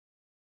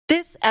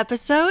This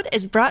episode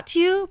is brought to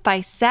you by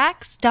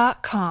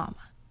Sax.com.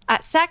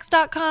 At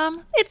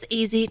Sax.com, it's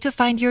easy to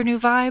find your new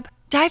vibe.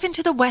 Dive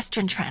into the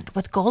Western trend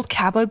with gold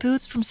cowboy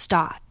boots from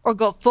Stott, or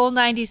go full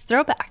 90s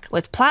throwback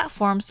with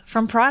platforms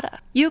from Prada.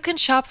 You can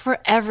shop for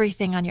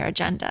everything on your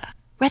agenda,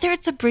 whether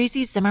it's a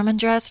breezy Zimmermann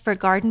dress for a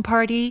garden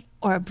party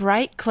or a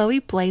bright Chloe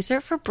blazer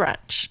for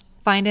brunch.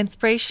 Find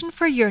inspiration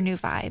for your new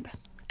vibe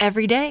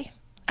every day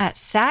at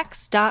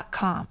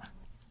Sax.com.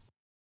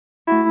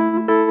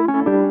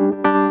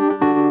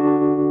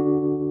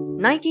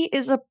 Nike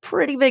is a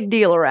pretty big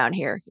deal around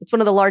here. It's one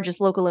of the largest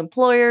local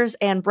employers,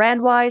 and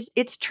brand-wise,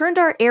 it's turned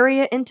our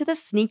area into the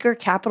sneaker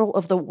capital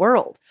of the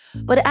world.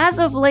 But as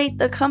of late,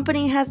 the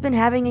company has been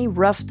having a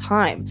rough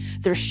time.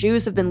 Their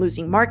shoes have been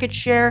losing market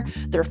share,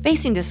 they're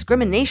facing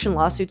discrimination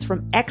lawsuits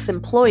from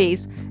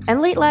ex-employees,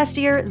 and late last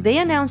year, they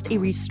announced a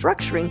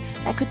restructuring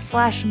that could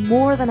slash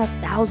more than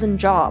 1,000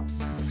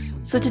 jobs.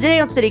 So today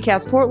on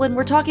CityCast Portland,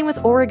 we're talking with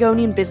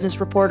Oregonian business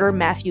reporter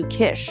Matthew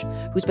Kish,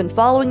 who's been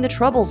following the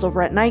troubles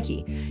over at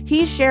Nike.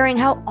 He's sharing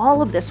how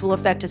all of this will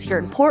affect us here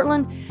in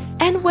Portland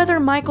and whether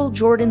Michael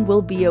Jordan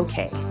will be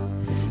okay.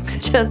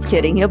 Just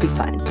kidding, he'll be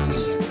fine.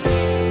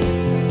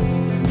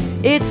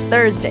 It's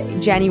Thursday,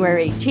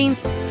 January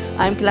 18th.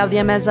 I'm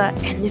Claudia Meza,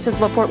 and this is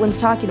what Portland's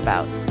talking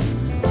about.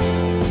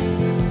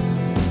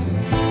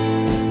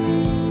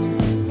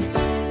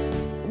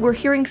 We're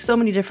hearing so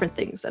many different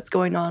things that's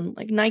going on.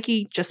 Like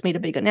Nike just made a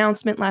big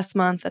announcement last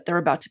month that they're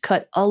about to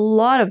cut a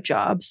lot of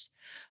jobs.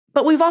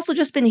 But we've also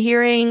just been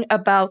hearing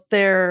about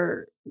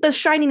the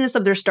shininess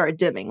of their star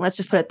dimming. Let's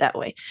just put it that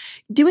way.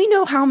 Do we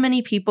know how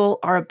many people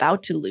are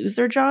about to lose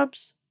their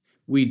jobs?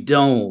 We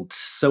don't.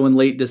 So in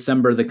late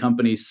December, the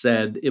company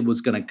said it was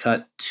going to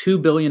cut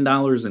 $2 billion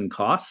in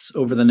costs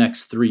over the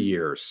next 3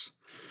 years.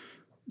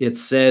 It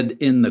said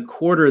in the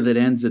quarter that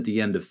ends at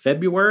the end of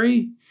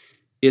February,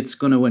 it's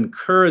going to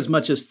incur as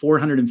much as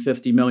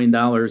 $450 million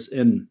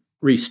in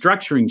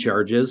restructuring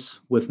charges,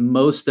 with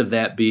most of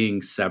that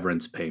being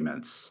severance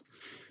payments.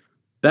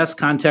 Best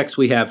context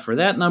we have for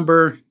that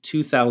number,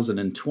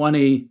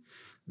 2020,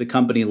 the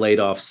company laid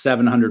off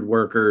 700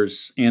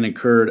 workers and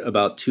incurred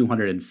about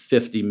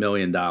 $250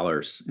 million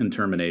in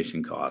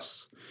termination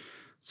costs.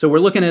 So we're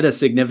looking at a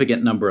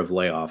significant number of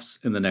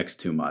layoffs in the next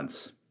 2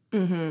 months.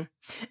 Mm-hmm.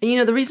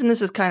 And the reason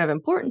this is kind of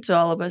important to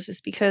all of us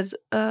is because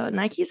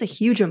Nike is a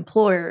huge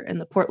employer in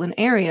the Portland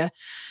area.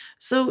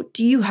 So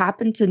do you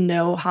happen to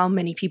know how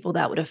many people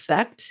that would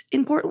affect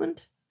in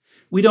Portland?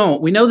 We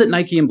don't. We know that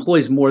Nike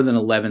employs more than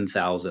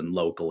 11,000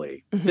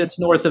 locally. Mm-hmm. It's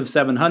north of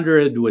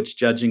 700, which,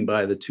 judging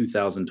by the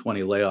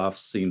 2020 layoffs,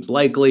 seems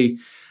likely.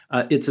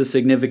 It's a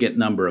significant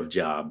number of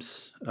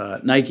jobs.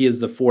 Nike is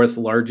the fourth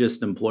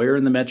largest employer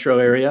in the metro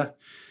area,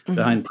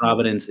 behind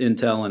Providence,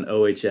 Intel, and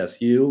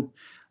OHSU.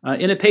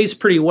 And it pays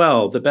pretty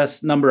well. The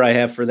best number I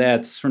have for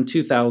that's from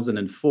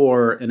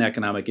 2004, an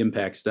economic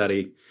impact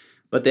study.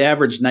 But the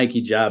average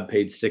Nike job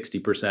paid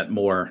 60%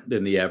 more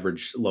than the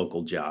average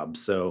local job.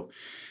 So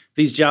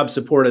these jobs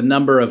support a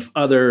number of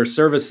other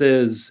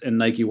services, and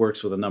Nike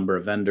works with a number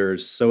of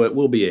vendors. So it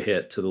will be a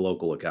hit to the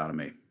local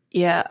economy.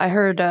 Yeah, I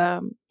heard,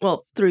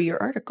 through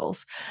your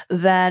articles,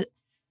 that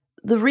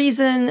the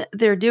reason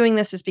they're doing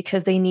this is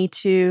because they need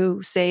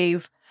to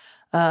save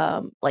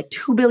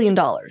 $2 billion.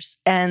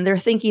 And they're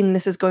thinking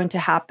this is going to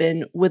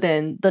happen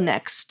within the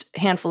next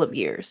handful of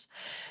years.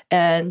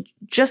 And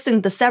just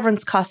in the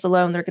severance costs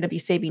alone, they're going to be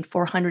saving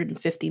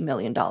 $450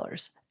 million.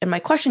 And my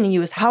question to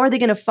you is, how are they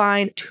going to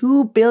find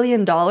 $2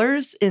 billion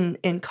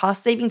in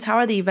cost savings? How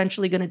are they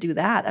eventually going to do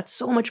that? That's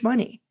so much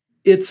money.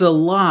 It's a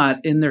lot,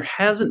 and there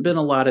hasn't been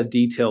a lot of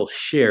detail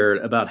shared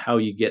about how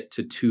you get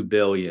to $2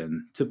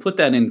 billion. To put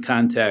that in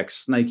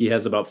context, Nike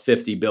has about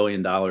 $50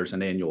 billion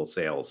in annual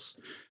sales.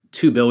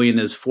 $2 billion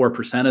is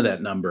 4% of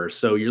that number.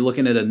 So you're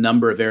looking at a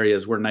number of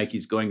areas where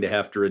Nike's going to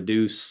have to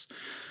reduce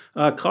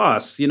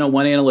costs.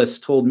 One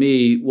analyst told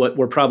me what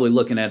we're probably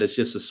looking at is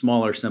just a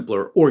smaller,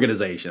 simpler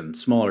organization,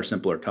 smaller,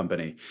 simpler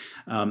company.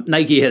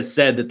 Nike has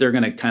said that they're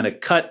going to kind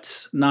of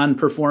cut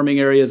non-performing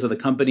areas of the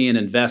company and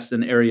invest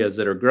in areas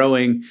that are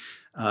growing,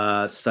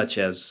 such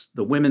as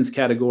the women's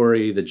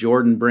category, the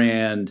Jordan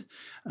brand,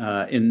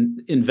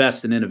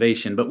 invest in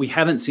innovation. But we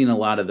haven't seen a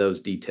lot of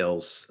those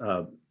details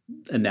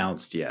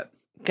announced yet.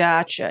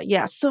 Gotcha.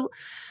 Yeah. So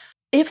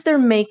if they're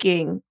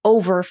making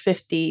over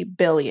 $50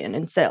 billion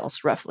in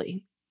sales,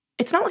 roughly,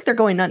 it's not like they're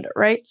going under,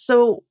 right?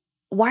 So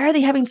why are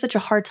they having such a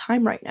hard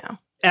time right now?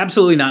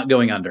 Absolutely not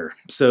going under.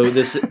 So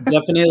this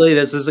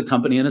is a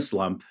company in a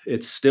slump.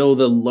 It's still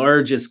the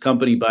largest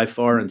company by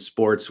far in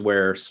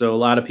sportswear. So a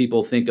lot of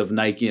people think of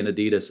Nike and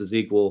Adidas as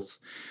equals.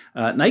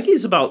 Nike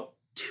is about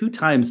 2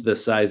 times the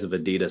size of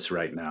Adidas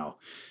right now.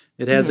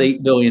 It has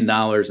 $8 billion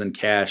in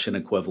cash and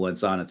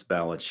equivalents on its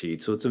balance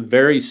sheet. So it's a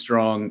very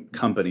strong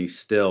company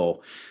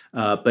still.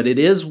 But it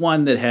is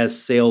one that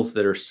has sales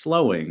that are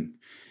slowing.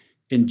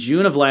 In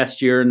June of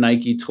last year,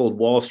 Nike told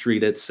Wall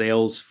Street its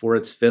sales for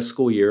its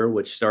fiscal year,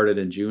 which started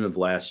in June of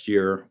last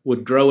year,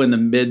 would grow in the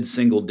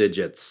mid-single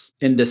digits.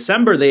 In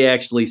December, they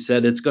actually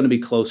said it's going to be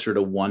closer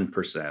to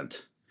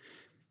 1%.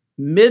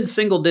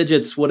 Mid-single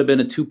digits would have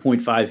been a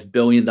 $2.5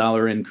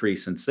 billion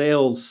increase in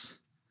sales.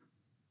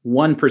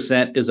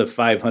 1% is a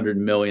 $500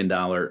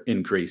 million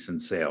increase in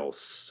sales.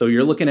 So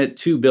you're looking at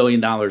 $2 billion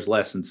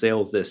less in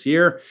sales this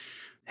year,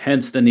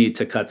 hence the need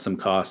to cut some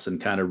costs and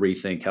kind of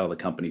rethink how the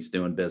company's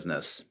doing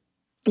business.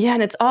 Yeah,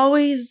 and it's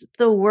always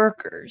the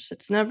workers.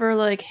 It's never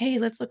like, hey,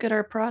 let's look at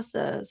our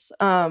process.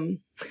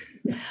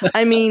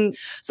 I mean,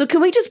 so can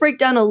we just break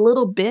down a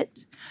little bit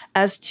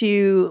as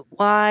to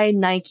why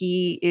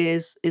Nike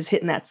is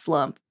hitting that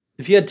slump?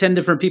 If you had 10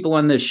 different people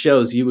on this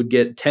show, you would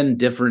get 10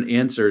 different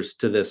answers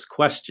to this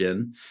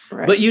question,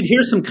 Right. but you'd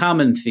hear some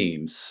common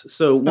themes.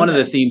 So one of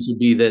the themes would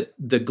be that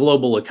the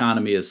global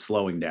economy is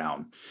slowing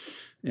down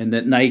and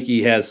that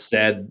Nike has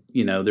said,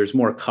 there's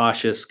more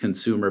cautious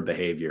consumer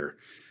behavior.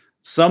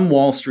 Some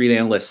Wall Street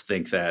analysts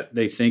think that.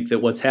 They think that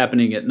what's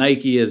happening at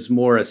Nike is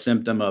more a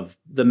symptom of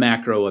the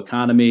macro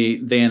economy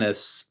than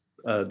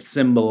a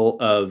symbol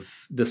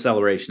of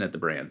deceleration at the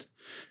brand.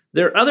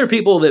 There are other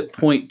people that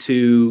point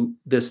to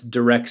this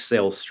direct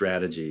sales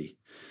strategy.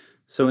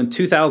 So in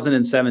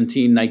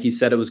 2017, Nike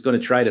said it was going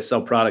to try to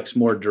sell products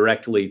more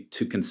directly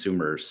to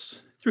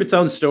consumers through its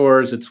own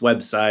stores, its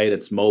website,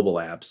 its mobile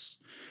apps.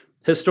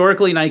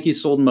 Historically, Nike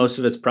sold most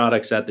of its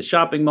products at the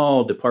shopping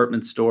mall,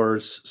 department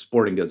stores,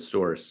 sporting goods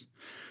stores.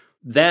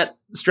 That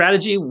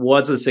strategy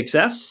was a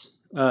success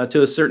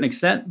to a certain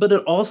extent, but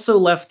it also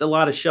left a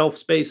lot of shelf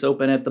space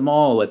open at the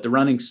mall, at the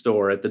running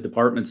store, at the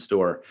department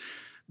store.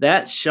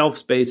 That shelf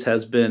space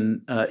has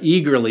been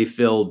eagerly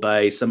filled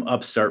by some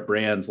upstart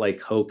brands like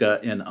Hoka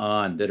and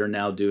On that are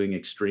now doing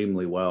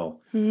extremely well.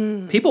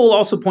 People will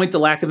also point to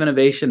lack of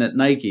innovation at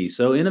Nike.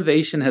 So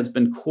innovation has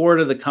been core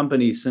to the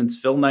company since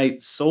Phil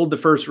Knight sold the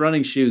first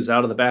running shoes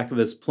out of the back of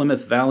his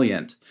Plymouth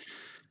Valiant.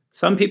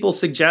 Some people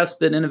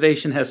suggest that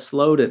innovation has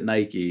slowed at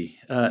Nike.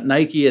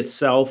 Nike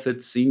itself,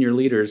 its senior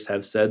leaders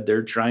have said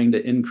they're trying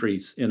to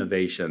increase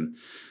innovation.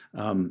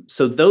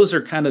 So those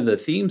are kind of the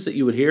themes that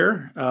you would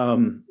hear.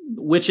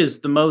 Which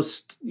is the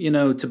most,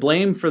 to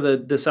blame for the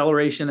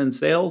deceleration in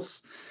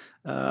sales?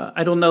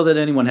 I don't know that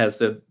anyone has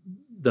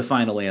the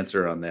final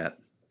answer on that.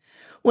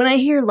 When I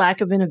hear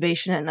lack of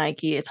innovation at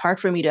Nike, it's hard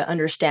for me to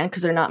understand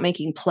because they're not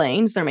making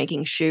planes, they're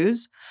making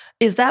shoes.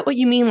 Is that what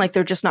you mean? Like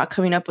they're just not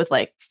coming up with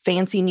like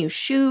fancy new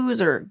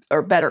shoes or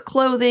better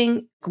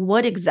clothing?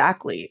 What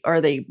exactly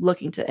are they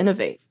looking to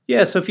innovate?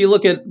 Yeah, so if you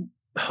look at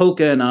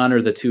Hoka and On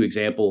are the two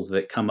examples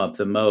that come up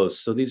the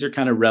most. So these are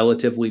kind of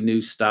relatively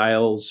new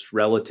styles,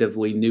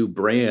 relatively new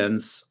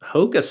brands.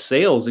 Hoka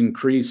sales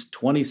increased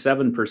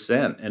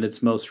 27% in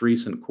its most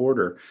recent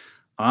quarter.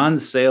 On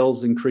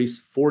sales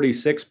increased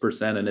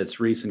 46% in its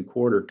recent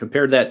quarter.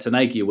 Compare that to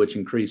Nike, which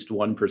increased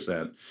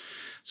 1%.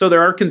 So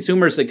there are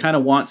consumers that kind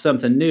of want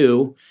something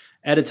new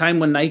at a time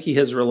when Nike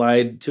has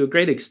relied to a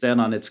great extent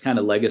on its kind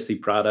of legacy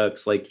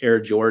products like Air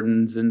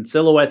Jordans and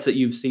silhouettes that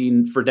you've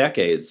seen for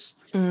decades.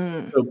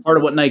 So part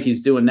of what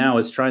Nike's doing now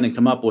is trying to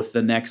come up with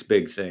the next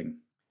big thing.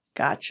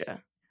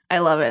 Gotcha. I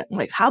love it.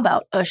 Like, how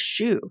about a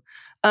shoe?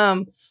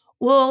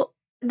 Well,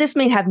 this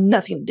may have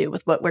nothing to do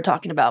with what we're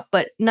talking about,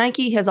 but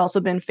Nike has also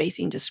been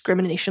facing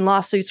discrimination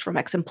lawsuits from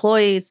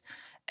ex-employees.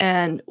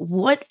 And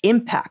what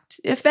impact,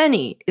 if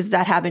any, is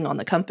that having on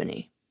the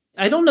company?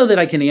 I don't know that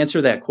I can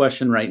answer that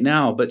question right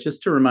now, but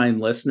just to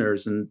remind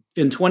listeners, in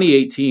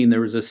 2018,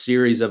 there was a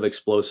series of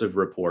explosive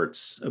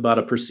reports about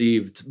a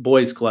perceived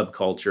boys' club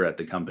culture at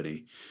the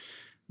company.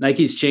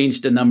 Nike's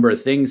changed a number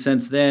of things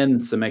since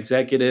then. Some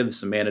executives,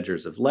 some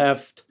managers have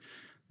left.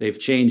 They've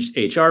changed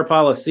HR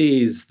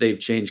policies. They've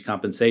changed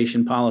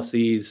compensation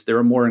policies. They're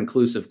a more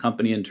inclusive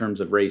company in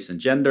terms of race and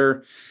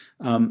gender.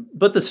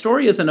 But the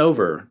story isn't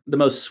over. The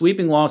most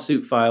sweeping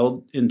lawsuit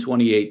filed in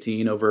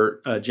 2018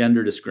 over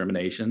gender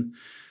discrimination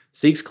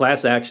seeks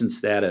class action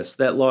status.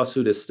 That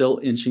lawsuit is still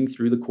inching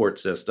through the court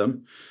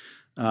system.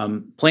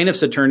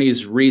 Plaintiffs'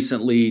 attorneys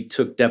recently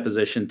took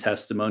deposition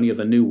testimony of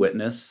a new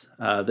witness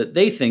that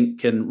they think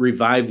can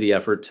revive the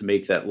effort to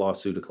make that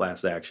lawsuit a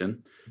class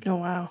action. Oh,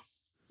 wow.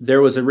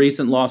 There was a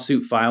recent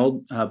lawsuit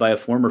filed by a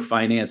former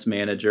finance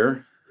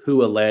manager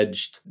who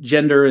alleged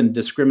gender and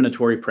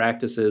discriminatory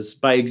practices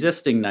by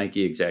existing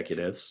Nike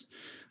executives.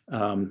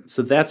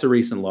 So that's a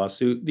recent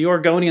lawsuit. The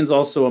Oregonian's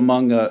also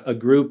among a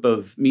group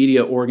of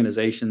media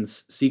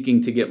organizations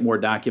seeking to get more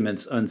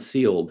documents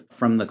unsealed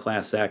from the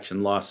class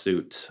action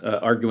lawsuit,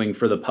 arguing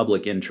for the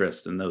public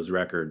interest in those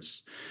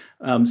records.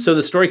 So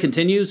the story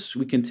continues.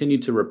 We continue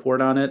to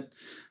report on it,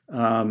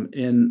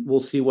 and we'll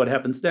see what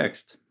happens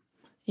next.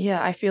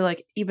 Yeah, I feel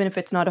like even if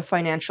it's not a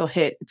financial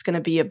hit, it's going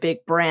to be a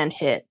big brand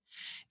hit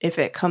if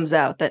it comes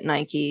out that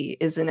Nike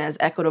isn't as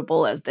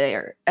equitable as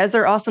their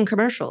awesome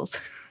commercials,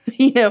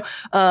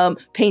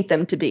 paint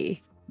them to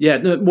be. Yeah,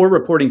 more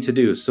reporting to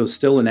do. So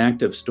still an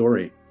active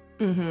story.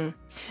 Mm-hmm.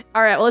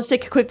 All right, well, let's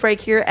take a quick break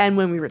here. And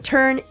when we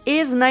return,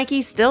 is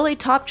Nike still a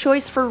top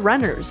choice for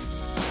runners?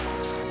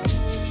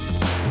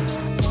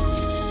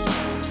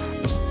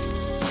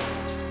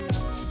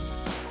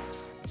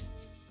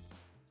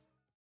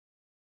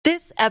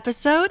 This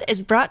episode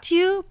is brought to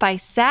you by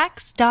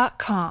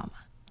Saks.com.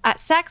 At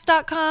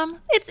Saks.com,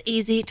 it's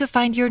easy to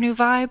find your new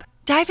vibe.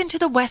 Dive into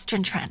the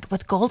Western trend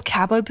with gold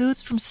cowboy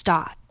boots from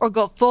Stott, or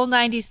go full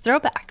 90s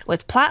throwback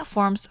with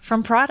platforms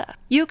from Prada.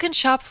 You can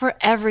shop for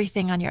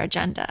everything on your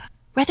agenda,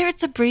 whether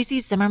it's a breezy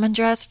Zimmermann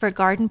dress for a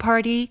garden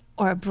party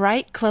or a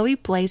bright Chloe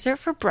blazer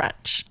for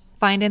brunch.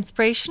 Find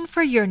inspiration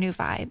for your new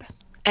vibe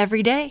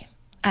every day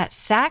at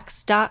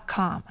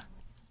Saks.com.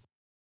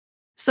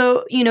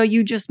 So,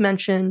 you just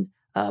mentioned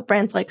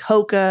brands like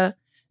Hoka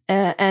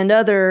and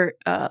other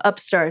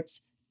upstarts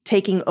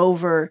taking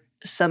over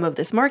some of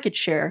this market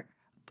share.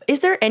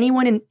 Is there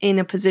anyone in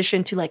a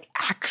position to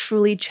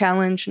actually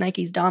challenge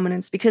Nike's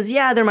dominance? Because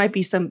there might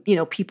be some,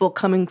 people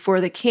coming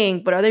for the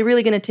king, but are they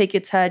really going to take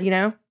its head,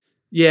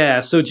 Yeah,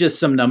 so just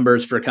some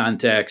numbers for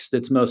context.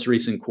 Its most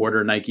recent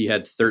quarter, Nike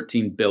had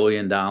 $13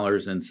 billion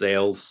in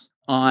sales.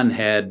 On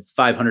had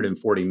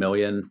 $540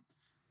 million.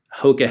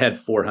 Hoka had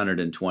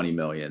 $420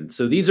 million.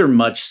 So these are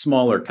much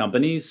smaller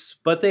companies,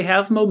 but they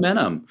have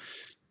momentum.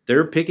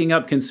 They're picking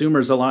up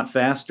consumers a lot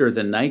faster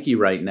than Nike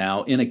right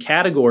now in a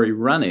category,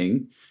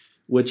 running,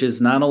 which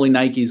is not only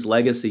Nike's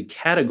legacy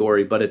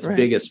category, but its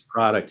biggest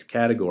product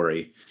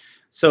category.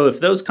 So if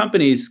those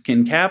companies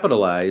can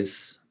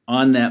capitalize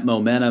on that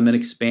momentum and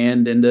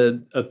expand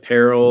into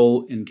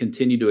apparel and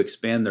continue to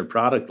expand their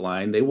product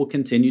line, they will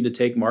continue to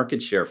take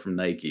market share from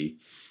Nike.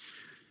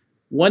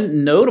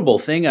 One notable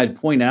thing I'd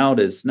point out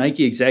is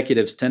Nike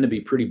executives tend to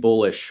be pretty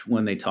bullish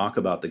when they talk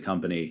about the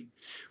company.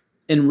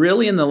 And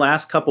really, in the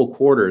last couple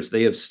quarters,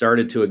 they have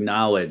started to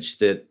acknowledge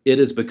that it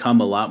has become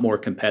a lot more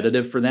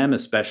competitive for them,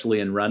 especially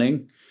in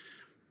running.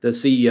 The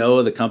CEO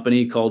of the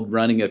company called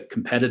running a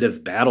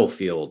competitive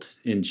battlefield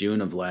in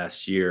June of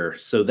last year.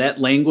 So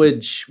that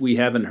language we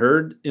haven't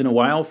heard in a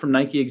while from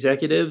Nike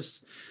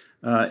executives,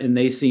 and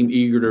they seem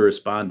eager to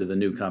respond to the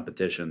new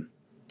competition.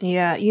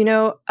 Yeah,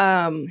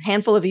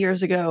 handful of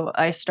years ago,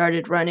 I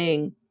started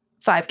running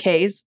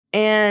 5Ks,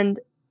 and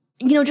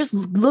just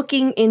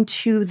looking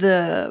into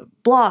the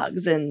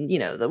blogs and,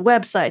 the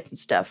websites and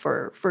stuff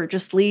for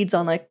just leads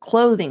on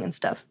clothing and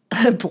stuff.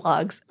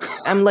 Blogs.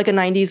 I'm like a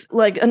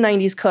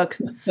 90s cook.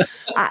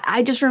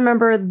 I just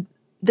remember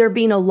there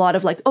being a lot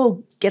of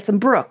get some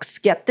Brooks,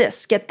 get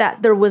this, get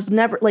that. There was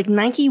never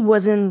Nike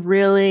wasn't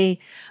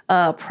really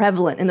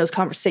prevalent in those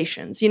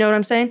conversations. You know what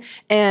I'm saying?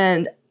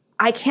 And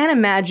I can't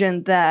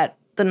imagine that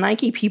the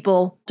Nike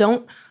people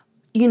don't,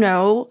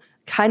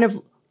 kind of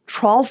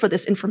trawl for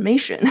this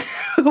information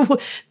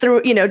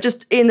through,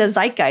 just in the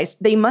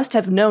zeitgeist. They must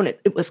have known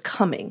it was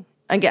coming,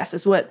 I guess,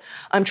 is what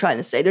I'm trying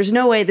to say. There's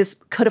no way this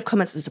could have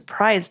come as a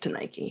surprise to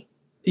Nike.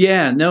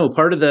 Yeah, no,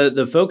 part of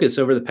the focus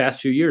over the past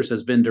few years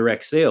has been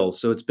direct sales.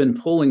 So it's been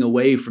pulling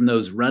away from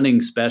those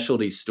running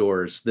specialty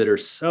stores that are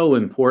so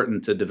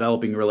important to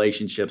developing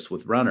relationships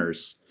with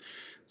runners.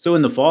 So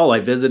in the fall,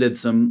 I visited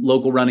some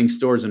local running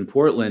stores in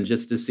Portland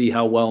just to see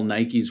how well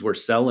Nikes were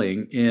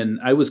selling. And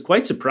I was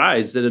quite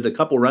surprised that at a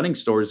couple running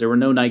stores, there were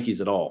no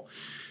Nikes at all.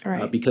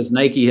 Right. Because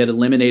Nike had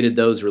eliminated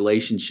those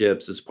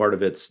relationships as part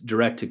of its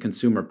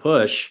direct-to-consumer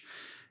push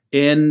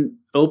and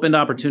opened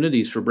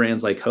opportunities for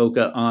brands like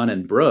Hoka, On,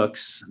 and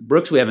Brooks.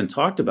 Brooks we haven't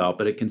talked about,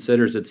 but it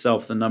considers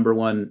itself the number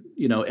one,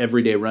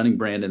 everyday running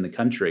brand in the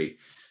country.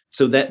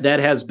 So that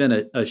has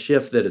been a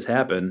shift that has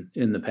happened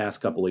in the past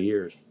couple of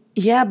years.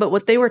 Yeah, but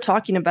what they were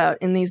talking about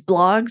in these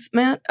blogs,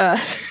 Matt,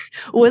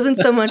 wasn't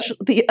so much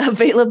the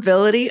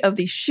availability of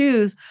these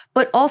shoes,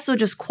 but also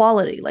just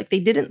quality. They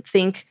didn't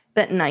think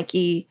that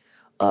Nike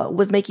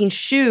was making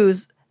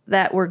shoes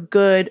that were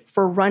good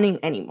for running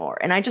anymore.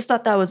 And I just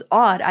thought that was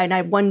odd. And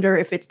I wonder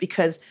if it's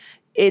because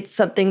it's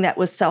something that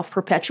was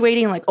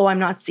self-perpetuating, I'm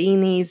not seeing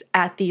these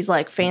at these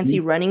fancy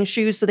running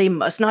shoes, so they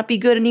must not be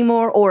good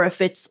anymore, or if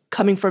it's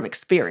coming from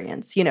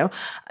experience,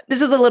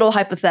 This is a little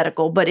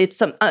hypothetical, but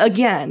it's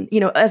again,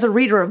 as a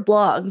reader of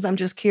blogs, I'm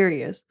just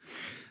curious.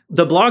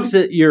 The blogs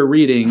that you're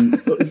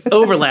reading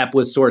overlap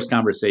with source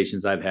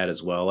conversations I've had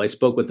as well. I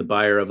spoke with the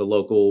buyer of a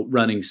local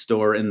running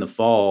store in the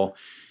fall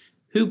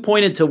who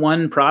pointed to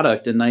one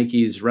product in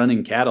Nike's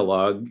running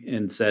catalog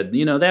and said,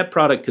 that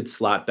product could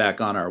slot back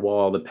on our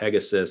wall, the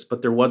Pegasus,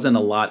 but there wasn't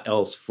a lot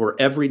else for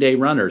everyday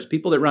runners,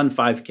 people that run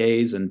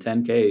 5Ks and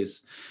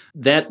 10Ks.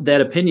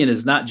 That opinion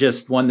is not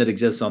just one that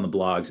exists on the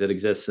blogs. It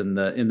exists in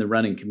the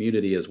running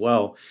community as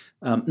well.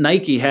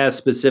 Nike has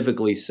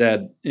specifically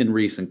said in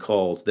recent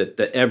calls that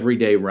the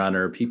everyday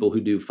runner, people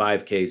who do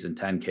 5Ks and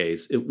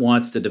 10Ks, it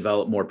wants to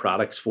develop more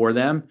products for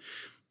them.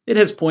 It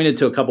has pointed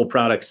to a couple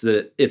products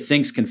that it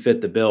thinks can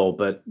fit the bill,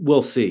 but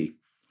we'll see.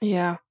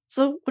 Yeah.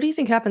 So what do you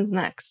think happens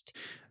next?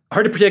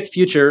 Hard to predict the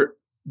future,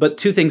 but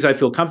two things I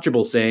feel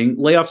comfortable saying.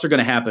 Layoffs are going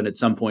to happen at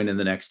some point in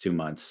the next 2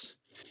 months.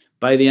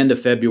 By the end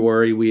of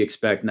February, we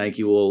expect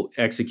Nike will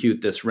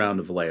execute this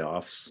round of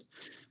layoffs.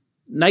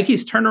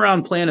 Nike's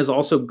turnaround plan is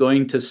also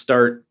going to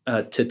start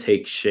to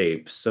take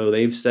shape. So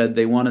they've said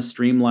they want to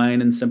streamline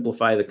and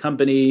simplify the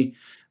company.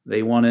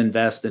 They want to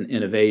invest in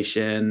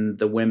innovation,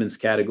 the women's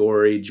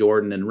category,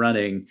 Jordan, and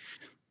running.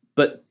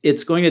 But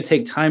it's going to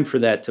take time for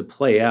that to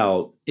play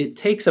out. It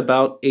takes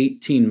about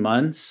 18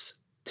 months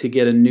to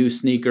get a new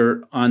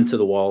sneaker onto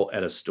the wall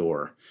at a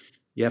store.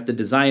 You have to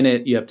design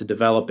it, you have to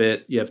develop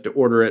it, you have to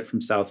order it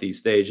from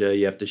Southeast Asia,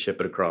 you have to ship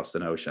it across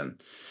an ocean.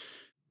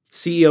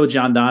 CEO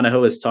John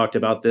Donahoe has talked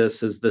about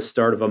this as the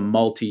start of a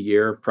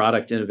multi-year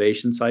product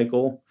innovation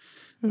cycle.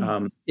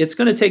 It's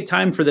going to take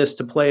time for this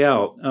to play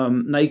out.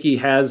 Nike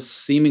has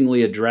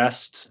seemingly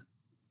addressed,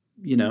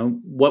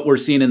 what we're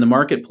seeing in the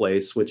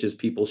marketplace, which is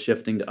people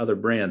shifting to other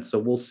brands. So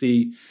we'll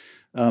see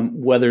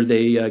whether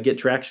they get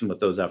traction with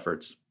those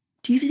efforts.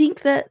 Do you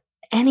think that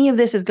any of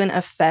this is going to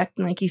affect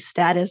Nike's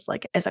status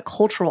as a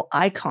cultural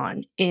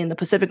icon in the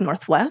Pacific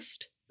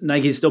Northwest?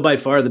 Nike's still by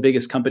far the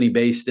biggest company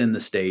based in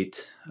the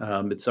state.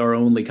 It's our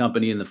only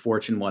company in the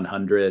Fortune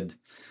 100.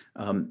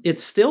 It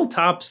still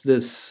tops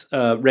this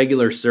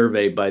regular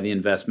survey by the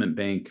investment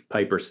bank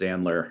Piper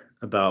Sandler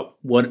about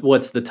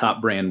what's the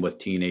top brand with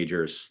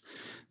teenagers.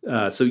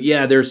 So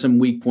there's some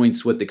weak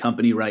points with the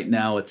company right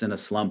now. It's in a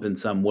slump in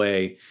some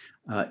way.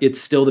 It's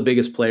still the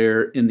biggest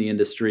player in the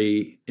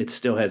industry. It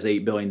still has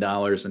 $8 billion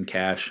in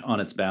cash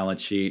on its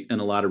balance sheet and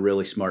a lot of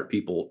really smart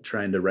people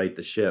trying to right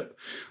the ship.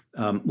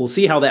 We'll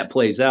see how that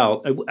plays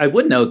out. I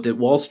would note that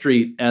Wall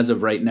Street, as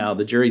of right now,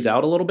 the jury's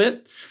out a little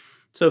bit.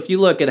 So if you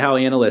look at how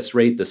analysts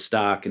rate the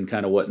stock and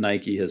kind of what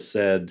Nike has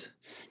said,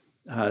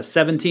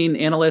 17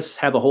 analysts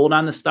have a hold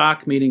on the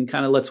stock, meaning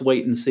kind of let's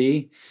wait and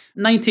see.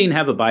 19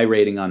 have a buy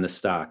rating on the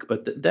stock,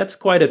 but that's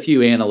quite a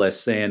few analysts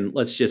saying,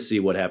 let's just see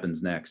what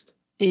happens next.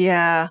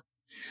 Yeah.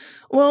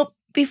 Well,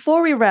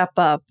 before we wrap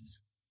up,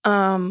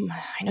 I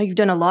know you've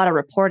done a lot of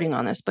reporting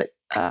on this, but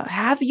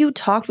have you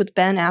talked with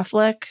Ben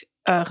Affleck,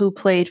 who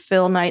played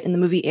Phil Knight in the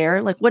movie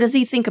Air? What does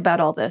he think about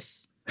all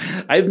this?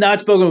 I have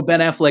not spoken with Ben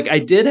Affleck. I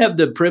did have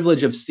the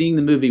privilege of seeing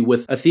the movie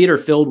with a theater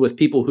filled with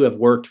people who have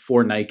worked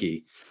for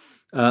Nike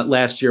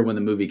last year when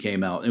the movie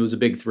came out. It was a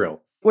big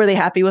thrill. Were they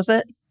happy with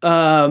it?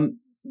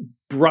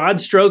 Broad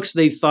strokes,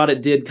 they thought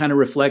it did kind of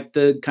reflect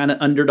the kind of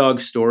underdog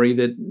story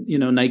that,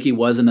 Nike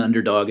was an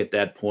underdog at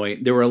that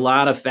point. There were a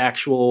lot of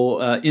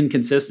factual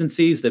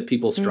inconsistencies that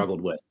people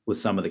struggled with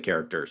some of the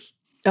characters.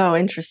 Oh,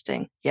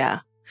 interesting. Yeah.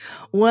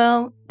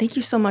 Well, thank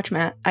you so much,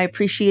 Matt. I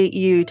appreciate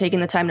you taking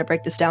the time to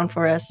break this down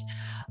for us.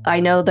 I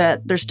know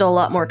that there's still a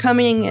lot more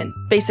coming, and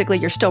basically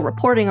you're still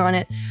reporting on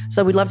it.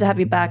 So we'd love to have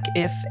you back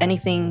if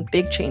anything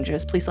big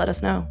changes. Please let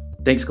us know.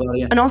 Thanks,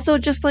 Claudia. And also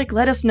just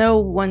let us know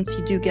once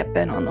you do get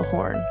Ben on the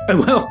horn. I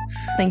will.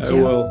 Thank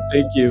you. I will.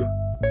 Thank you.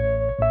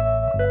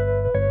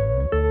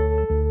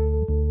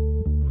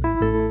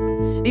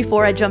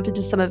 Before I jump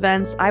into some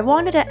events, I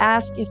wanted to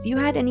ask if you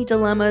had any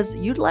dilemmas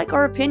you'd like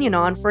our opinion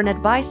on for an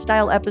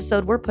advice-style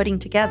episode we're putting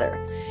together.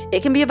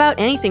 It can be about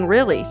anything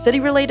really,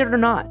 city-related or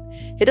not.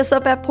 Hit us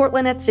up at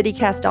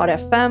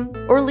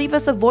portland@citycast.fm or leave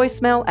us a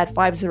voicemail at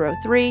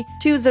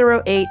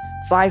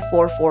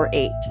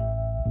 503-208-5448.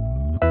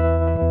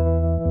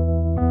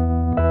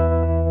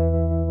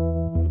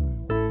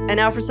 And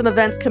now for some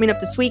events coming up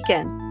this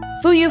weekend.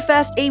 Fuyu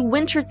Fest, a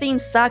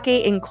winter-themed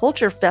sake and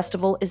culture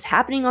festival, is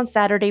happening on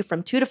Saturday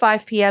from 2 to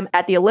 5 p.m.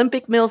 at the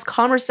Olympic Mills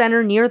Commerce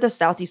Center near the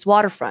Southeast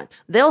Waterfront.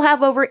 They'll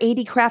have over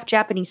 80 craft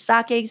Japanese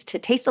sakes to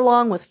taste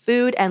along with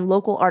food and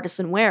local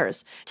artisan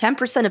wares.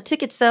 10% of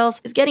ticket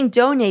sales is getting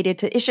donated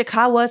to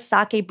Ishikawa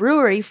Sake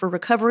Brewery for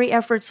recovery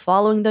efforts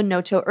following the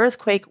Noto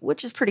earthquake,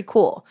 which is pretty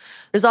cool.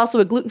 There's also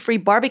a gluten-free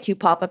barbecue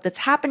pop-up that's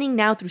happening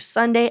now through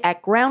Sunday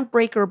at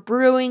Groundbreaker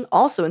Brewing,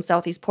 also in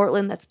Southeast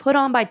Portland, that's put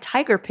on by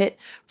Tiger Pit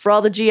for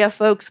all the GF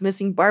folks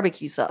missing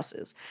barbecue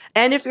sauces.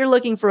 And if you're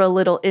looking for a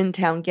little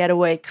in-town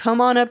getaway, come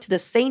on up to the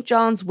St.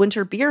 John's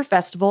Winter Beer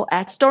Festival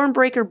at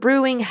Stormbreaker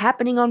Brewing,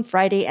 happening on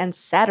Friday and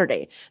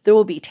Saturday. There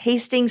will be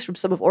tastings from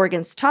some of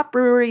Oregon's top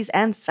breweries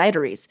and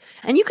cideries.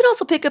 And you can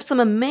also pick up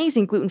some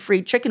amazing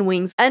gluten-free chicken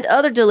wings and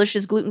other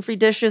delicious gluten-free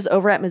dishes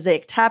over at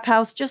Mosaic Tap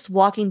House, just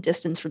walking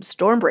distance from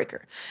Stormbreaker.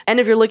 And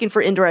if you're looking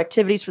for indoor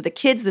activities for the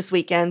kids this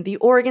weekend, the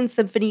Oregon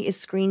Symphony is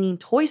screening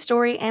Toy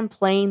Story and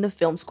playing the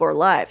film score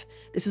live.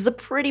 This is a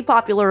pretty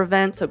popular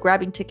event, so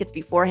grabbing tickets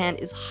beforehand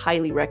is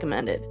highly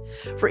recommended.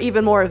 For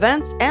even more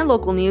events and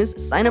local news,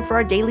 sign up for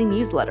our daily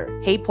newsletter,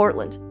 Hey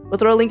Portland. We'll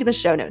throw a link in the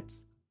show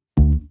notes.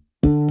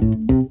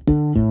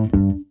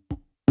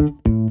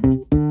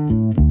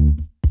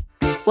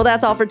 Well,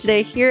 that's all for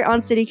today here on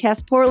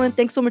CityCast Portland.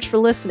 Thanks so much for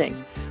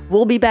listening.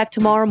 We'll be back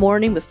tomorrow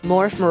morning with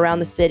more from around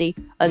the city.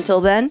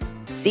 Until then,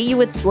 see you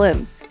at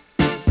Slim's.